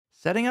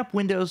Setting up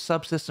Windows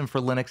Subsystem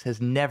for Linux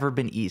has never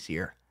been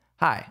easier.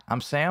 Hi,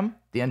 I'm Sam,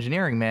 the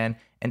engineering man,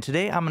 and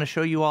today I'm going to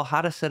show you all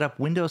how to set up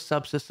Windows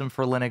Subsystem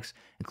for Linux,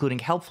 including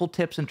helpful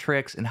tips and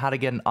tricks and how to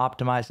get an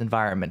optimized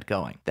environment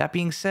going. That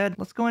being said,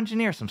 let's go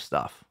engineer some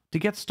stuff. To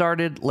get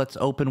started, let's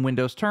open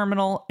Windows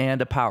Terminal and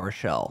a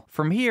PowerShell.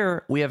 From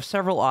here, we have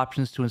several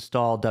options to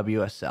install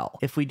WSL.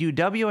 If we do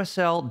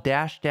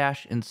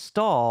WSL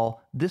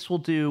install, this will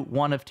do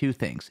one of two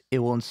things. It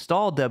will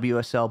install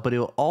WSL, but it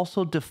will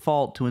also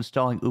default to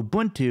installing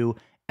Ubuntu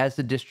as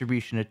the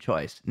distribution of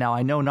choice. Now,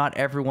 I know not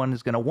everyone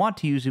is going to want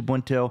to use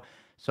Ubuntu,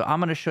 so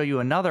I'm going to show you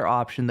another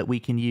option that we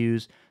can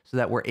use so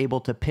that we're able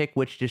to pick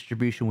which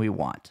distribution we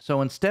want. So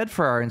instead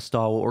for our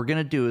install, what we're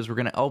going to do is we're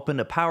going to open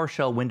a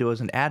PowerShell window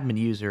as an admin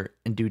user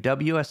and do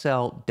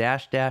WSL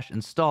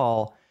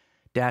install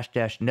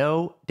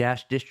no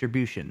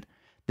distribution.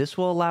 This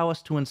will allow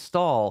us to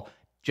install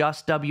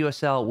just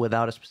WSL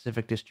without a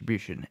specific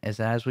distribution.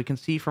 As we can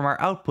see from our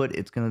output,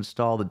 it's going to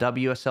install the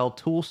WSL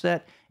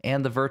toolset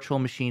and the virtual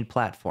machine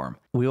platform.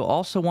 We will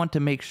also want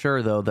to make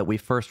sure, though, that we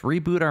first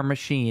reboot our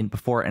machine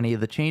before any of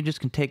the changes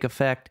can take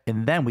effect,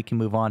 and then we can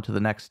move on to the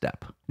next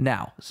step.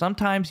 Now,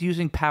 sometimes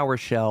using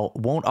PowerShell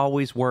won't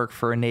always work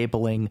for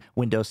enabling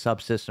Windows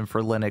Subsystem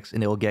for Linux,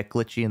 and it will get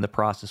glitchy and the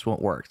process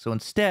won't work. So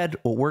instead,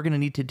 what we're going to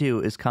need to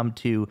do is come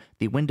to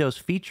the Windows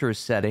Features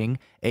setting,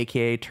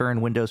 aka turn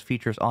Windows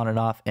Features on and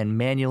off, and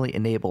manually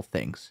enable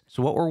things.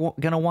 So what we're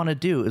going to want to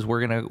do is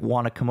we're going to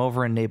want to come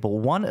over and enable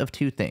one of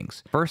two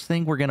things. First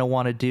thing we're going to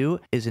want to do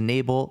is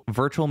enable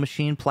virtual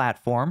machine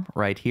platform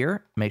right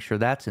here. Make sure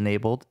that's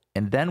enabled.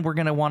 And then we're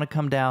going to want to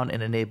come down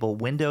and enable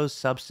Windows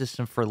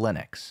Subsystem for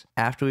Linux.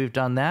 After we've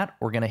done that,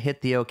 we're going to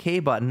hit the OK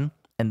button,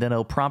 and then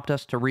it'll prompt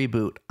us to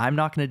reboot. I'm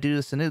not going to do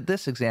this in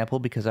this example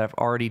because I've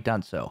already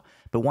done so.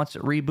 But once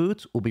it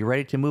reboots, we'll be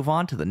ready to move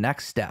on to the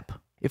next step.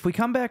 If we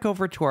come back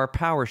over to our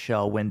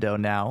PowerShell window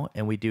now,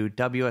 and we do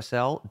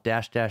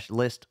WSL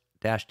list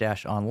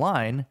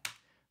online,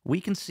 we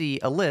can see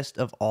a list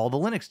of all the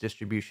Linux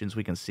distributions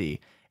we can see.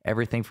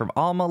 Everything from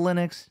Alma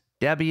Linux,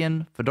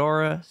 Debian,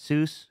 Fedora,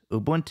 SUSE,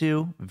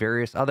 Ubuntu,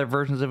 various other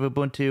versions of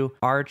Ubuntu,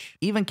 Arch,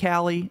 even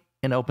Kali,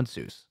 and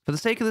OpenSUSE. For the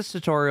sake of this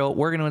tutorial,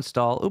 we're going to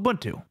install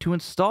Ubuntu. To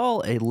install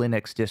a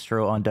Linux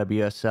distro on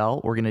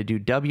WSL, we're going to do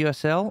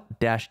WSL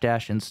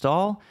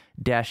install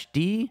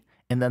 -D,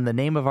 and then the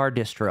name of our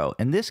distro.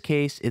 In this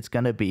case, it's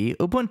going to be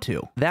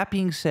Ubuntu. That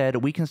being said,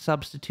 we can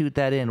substitute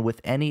that in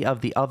with any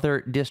of the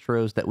other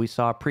distros that we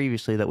saw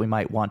previously that we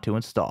might want to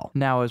install.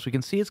 Now, as we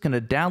can see, it's going to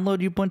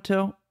download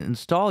Ubuntu,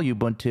 install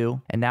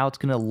Ubuntu, and now it's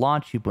going to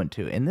launch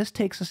Ubuntu. And this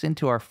takes us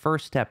into our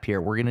first step here.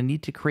 We're going to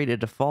need to create a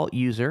default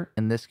user.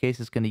 In this case,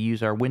 it's going to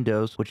use our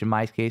Windows, which in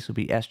my case will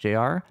be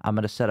SJR. I'm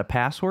going to set a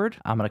password.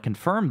 I'm going to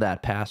confirm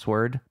that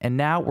password. And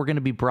now we're going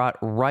to be brought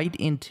right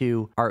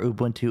into our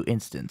Ubuntu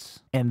instance.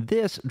 And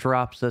this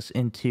drops us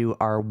into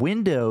our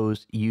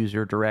Windows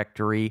user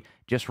directory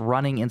just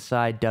running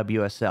inside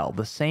WSL,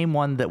 the same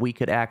one that we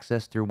could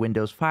access through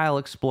Windows File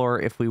Explorer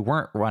if we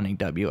weren't running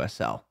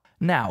WSL.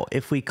 Now,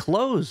 if we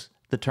close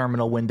the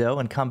terminal window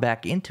and come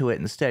back into it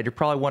instead, you're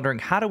probably wondering,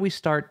 how do we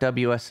start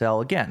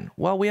WSL again?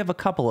 Well, we have a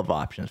couple of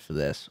options for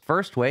this.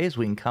 First way is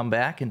we can come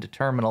back into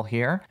terminal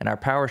here in our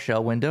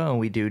PowerShell window and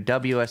we do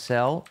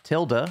WSL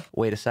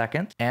wait a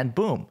second, and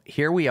boom,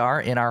 here we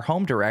are in our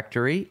home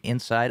directory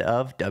inside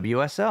of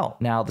WSL.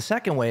 Now, the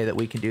second way that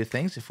we can do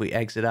things, if we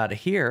exit out of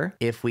here,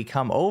 if we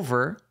come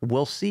over,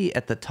 we'll see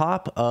at the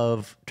top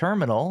of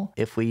terminal,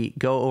 if we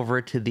go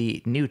over to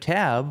the new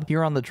tab,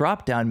 here on the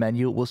drop-down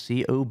menu, we'll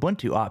see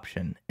Ubuntu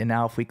option. And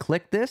now if we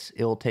click this,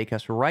 it will take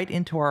us right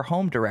into our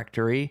home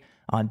directory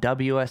on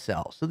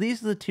WSL. So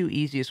these are the two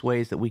easiest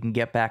ways that we can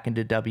get back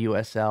into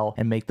WSL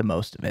and make the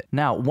most of it.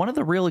 Now, one of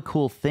the really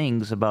cool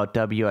things about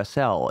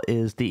WSL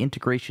is the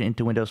integration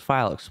into Windows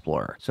File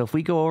Explorer. So if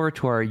we go over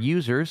to our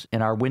users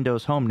in our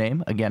Windows home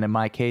name, again, in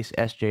my case,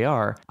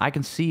 SJR, I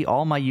can see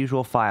all my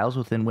usual files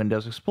within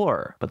Windows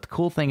Explorer. But the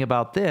cool thing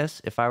about this,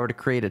 if I were to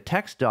create a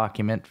text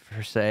document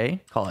for,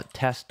 say, call it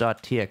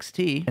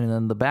test.txt, and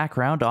in the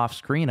background off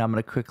screen, I'm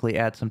going to quickly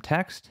add some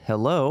text,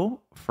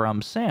 hello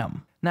from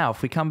Sam. Now,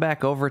 if we come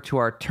back over to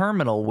our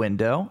terminal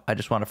window, I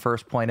just want to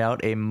first point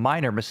out a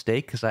minor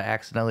mistake because I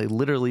accidentally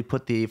literally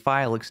put the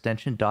file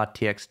extension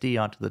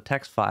 .txt onto the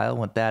text file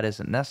when that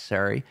isn't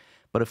necessary.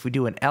 But if we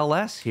do an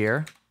ls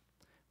here,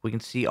 we can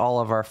see all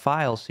of our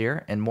files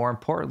here. And more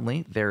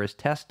importantly, there is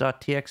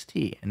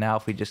test.txt. And now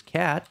if we just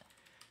cat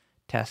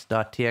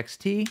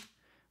test.txt,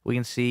 we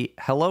can see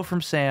hello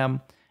from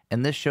Sam.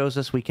 And this shows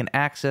us we can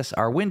access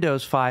our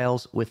Windows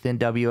files within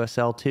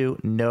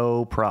WSL2,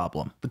 no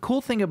problem. The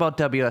cool thing about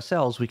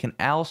WSL is we can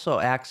also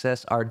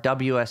access our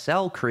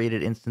WSL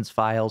created instance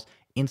files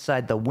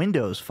inside the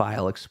Windows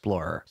File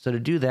Explorer. So to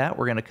do that,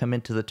 we're going to come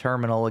into the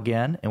terminal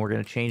again, and we're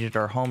going to change it to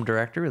our home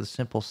directory with a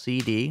simple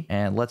CD.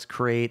 And let's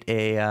create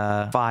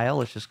a file.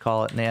 Let's just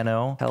call it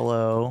nano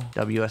hello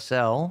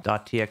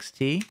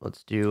WSL.txt.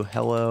 Let's do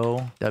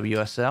hello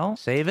WSL.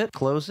 Save it,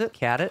 close it,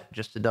 cat it,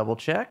 just to double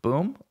check.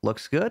 Boom,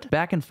 looks good.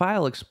 Back in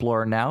File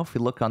Explorer now, if we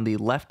look on the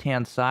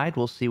left-hand side,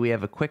 we'll see we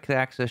have a quick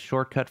access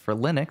shortcut for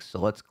Linux. So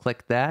let's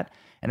click that.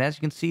 And as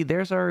you can see,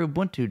 there's our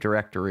Ubuntu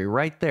directory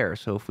right there.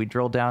 So if we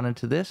drill down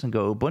into this and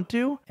go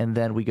Ubuntu, and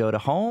then we go to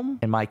home,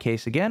 in my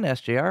case again,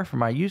 SJR for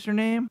my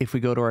username. If we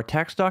go to our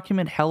text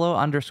document,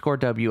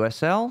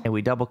 hello_WSL, and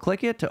we double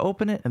click it to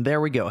open it, and there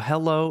we go,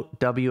 hello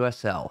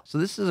WSL. So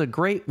this is a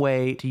great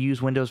way to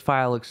use Windows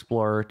File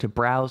Explorer to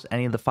browse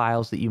any of the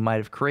files that you might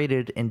have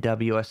created in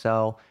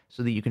WSL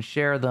so that you can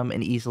share them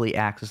and easily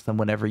access them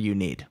whenever you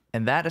need.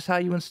 And that is how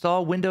you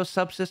install Windows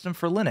Subsystem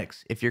for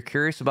Linux. If you're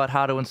curious about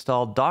how to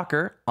install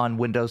Docker on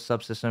Windows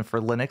Subsystem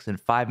for Linux in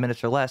 5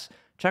 minutes or less,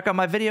 check out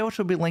my video, which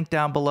will be linked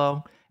down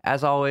below.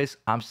 As always,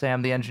 I'm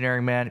Sam, the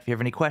Engineering Man. If you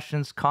have any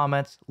questions,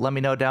 comments, let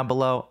me know down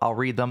below. I'll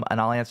read them and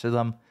I'll answer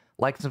them.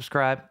 Like and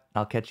subscribe.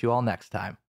 I'll catch you all next time.